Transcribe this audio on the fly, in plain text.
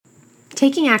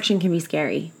Taking action can be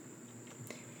scary.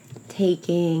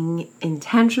 Taking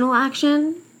intentional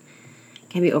action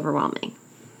can be overwhelming.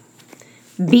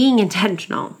 Being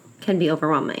intentional can be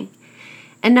overwhelming.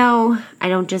 And no, I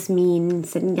don't just mean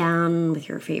sitting down with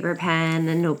your favorite pen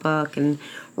and notebook and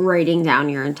writing down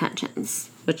your intentions,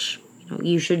 which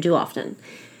you should do often.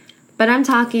 But I'm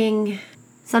talking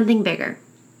something bigger.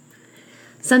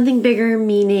 Something bigger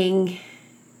meaning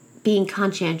being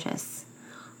conscientious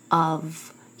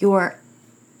of your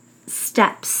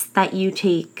steps that you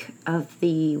take, of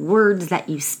the words that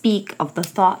you speak, of the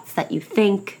thoughts that you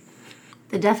think.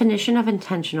 The definition of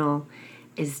intentional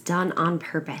is done on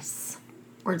purpose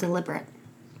or deliberate,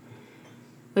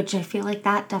 which I feel like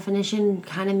that definition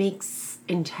kind of makes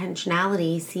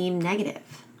intentionality seem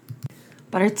negative.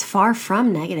 But it's far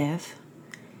from negative.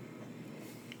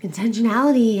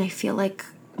 Intentionality, I feel like,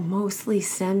 mostly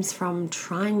stems from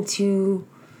trying to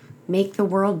make the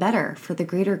world better for the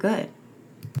greater good.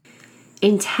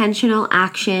 Intentional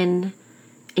action,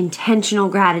 intentional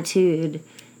gratitude,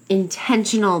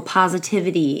 intentional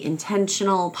positivity,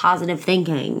 intentional positive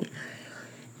thinking.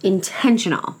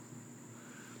 Intentional.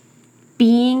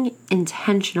 Being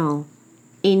intentional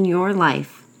in your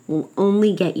life will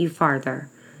only get you farther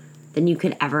than you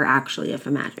could ever actually have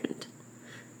imagined.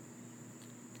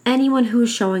 Anyone who is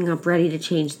showing up ready to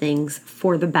change things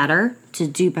for the better, to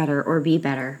do better or be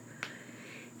better,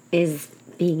 is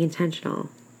being intentional.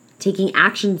 Taking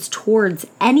actions towards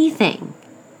anything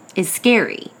is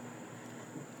scary,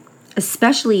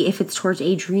 especially if it's towards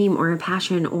a dream or a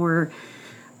passion or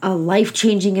a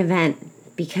life-changing event,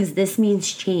 because this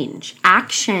means change.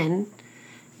 Action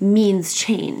means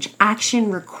change.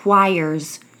 Action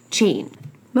requires change.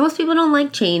 Most people don't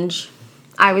like change.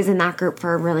 I was in that group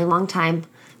for a really long time.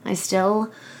 I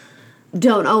still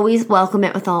don't always welcome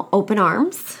it with all open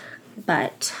arms,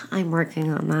 but I'm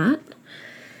working on that.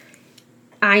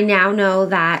 I now know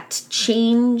that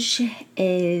change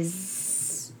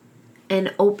is an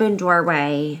open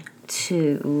doorway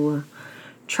to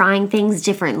trying things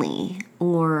differently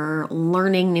or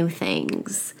learning new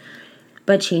things.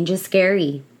 But change is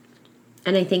scary.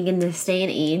 And I think in this day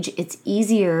and age, it's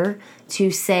easier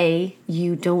to say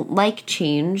you don't like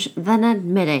change than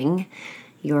admitting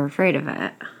you're afraid of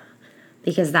it.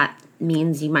 Because that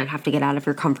means you might have to get out of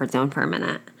your comfort zone for a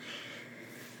minute.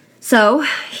 So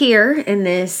here in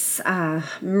this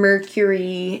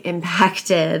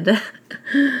Mercury-impacted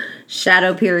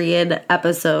shadow period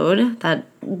episode that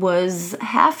was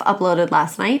half uploaded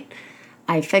last night,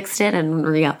 I fixed it and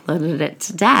re-uploaded it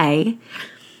today.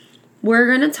 We're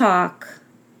going to talk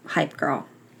Hype Girl.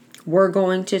 We're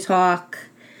going to talk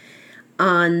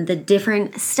on the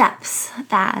different steps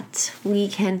that we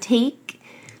can take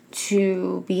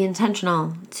to be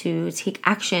intentional, to take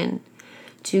action,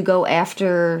 to go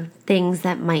after things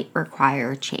that might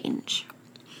require change.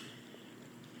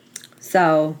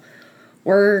 So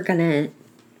we're going to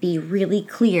be really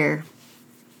clear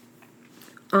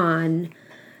on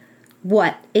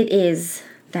what it is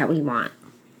that we want,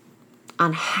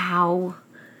 on how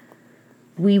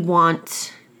we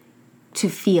want to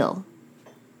feel,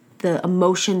 the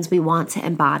emotions we want to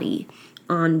embody,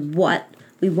 on what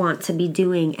we want to be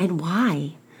doing and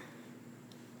why.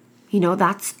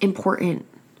 That's important.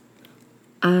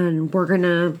 And we're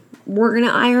gonna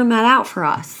iron that out for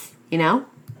us, And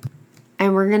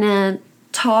we're gonna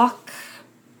talk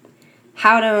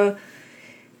how to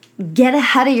get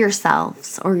ahead of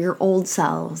yourselves or your old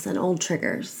selves and old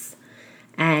triggers,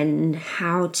 and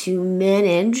how to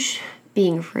manage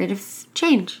being afraid of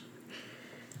change.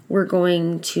 We're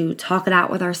going to talk it out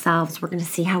with ourselves. We're going to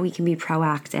see how we can be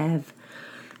proactive.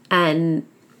 And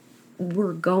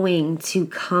we're going to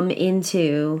come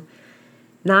into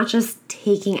not just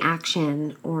taking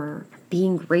action or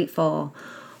being grateful.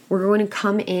 We're going to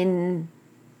come in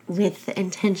with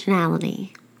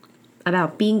intentionality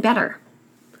about being better.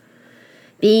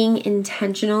 Being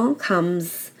intentional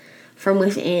comes from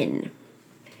within.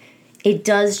 It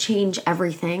does change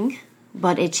everything,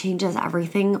 but it changes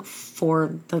everything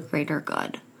for the greater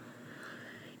good.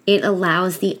 It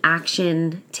allows the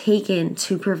action taken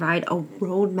to provide a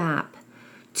roadmap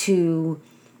to,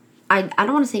 I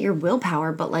don't want to say your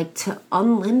willpower, but to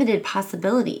unlimited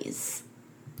possibilities.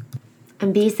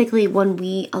 And basically when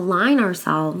we align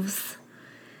ourselves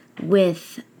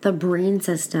with the brain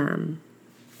system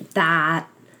that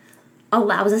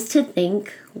allows us to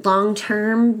think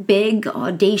long-term, big,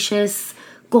 audacious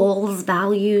goals,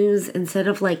 values, instead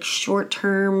of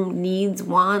short-term needs,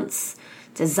 wants,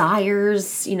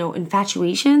 desires,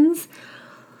 infatuations,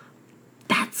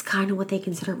 that's kind of what they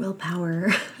consider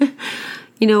willpower.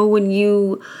 When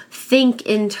you think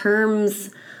in terms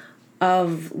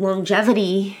of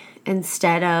longevity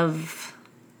instead of,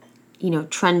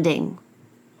 trending,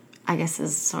 I guess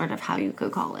is sort of how you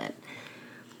could call it.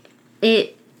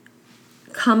 It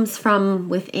comes from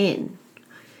within.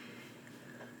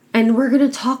 And we're going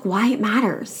to talk why it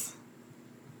matters.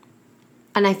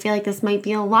 And I feel like this might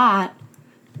be a lot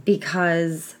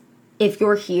because if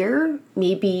you're here,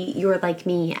 maybe you're like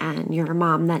me and you're a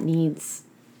mom that needs,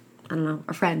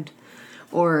 a friend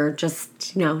or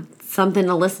just, something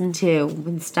to listen to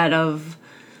instead of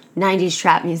 90s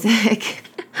trap music.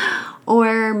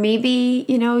 Or maybe,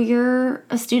 you're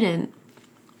a student,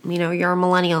 you're a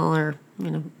millennial or,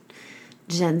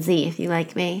 Gen Z if you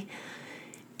like me.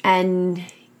 And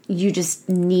you just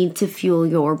need to fuel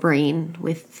your brain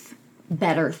with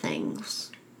better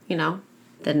things,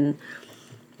 than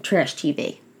trash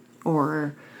TV.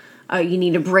 Or you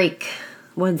need a break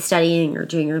when studying or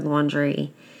doing your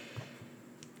laundry.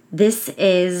 This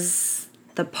is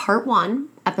the part 1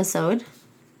 episode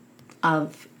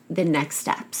of the next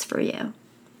steps for you.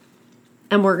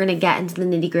 And we're going to get into the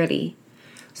nitty-gritty.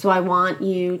 So I want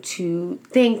you to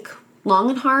think long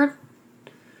and hard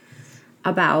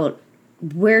about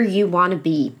where you want to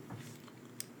be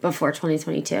before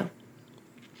 2022.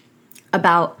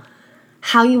 About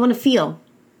how you want to feel,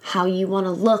 how you want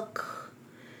to look.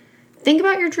 Think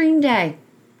about your dream day.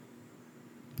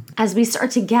 As we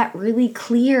start to get really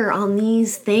clear on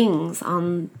these things,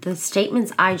 on the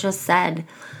statements I just said,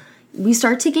 we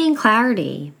start to gain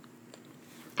clarity.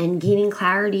 And gaining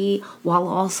clarity while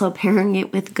also pairing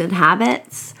it with good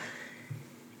habits,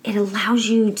 it allows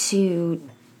you to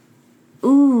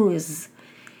ooze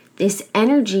this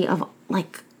energy of, I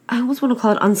almost want to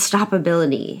call it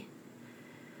unstoppability.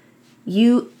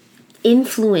 You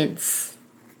influence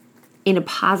in a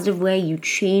positive way. You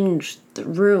change the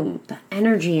room, the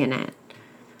energy in it.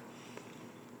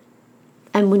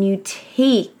 And when you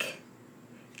take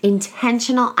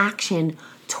intentional action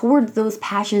toward those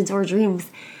passions or dreams,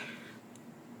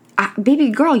 baby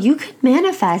girl, you can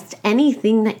manifest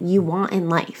anything that you want in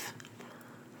life.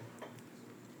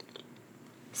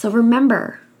 So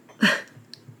remember,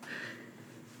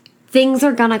 things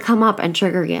are gonna come up and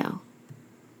trigger you.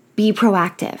 Be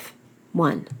proactive.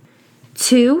 1.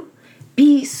 2,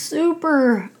 be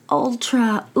super,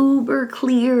 ultra, uber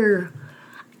clear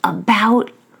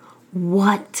about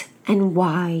what and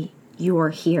why you're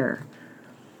here.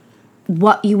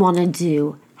 What you want to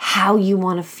do, how you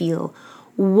want to feel,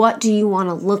 what do you want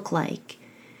to look like.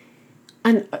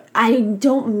 And I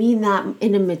don't mean that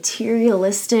in a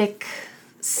materialistic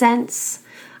sense.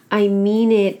 I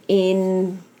mean it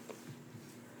in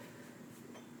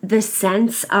the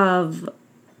sense of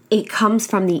it comes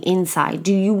from the inside.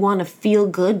 Do you want to feel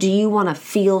good? Do you want to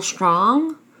feel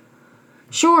strong?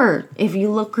 Sure, if you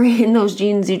look great in those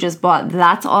jeans you just bought,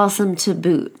 that's awesome to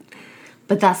boot.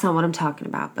 But that's not what I'm talking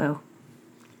about, boo.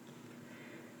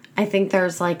 I think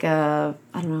there's a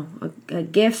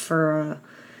GIF or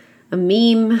a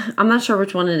meme. I'm not sure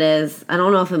which one it is. I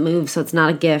don't know if it moves, so it's not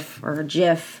a GIF or a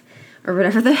GIF or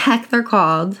whatever the heck they're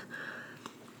called.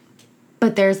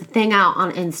 But there's a thing out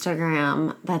on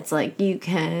Instagram that's you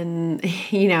can,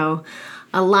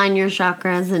 align your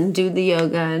chakras and do the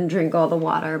yoga and drink all the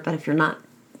water. But if you're not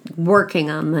working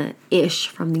on the ish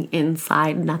from the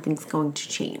inside, nothing's going to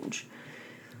change.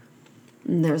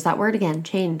 And there's that word again,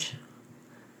 change.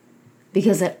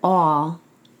 Because it all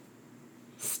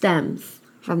stems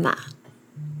from that.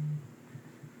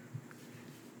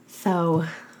 So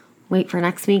wait for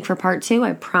next week for part 2.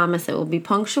 I promise it will be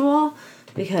punctual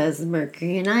because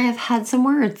Mercury and I have had some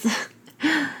words.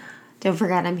 Don't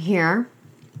forget I'm here,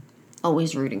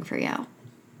 always rooting for you.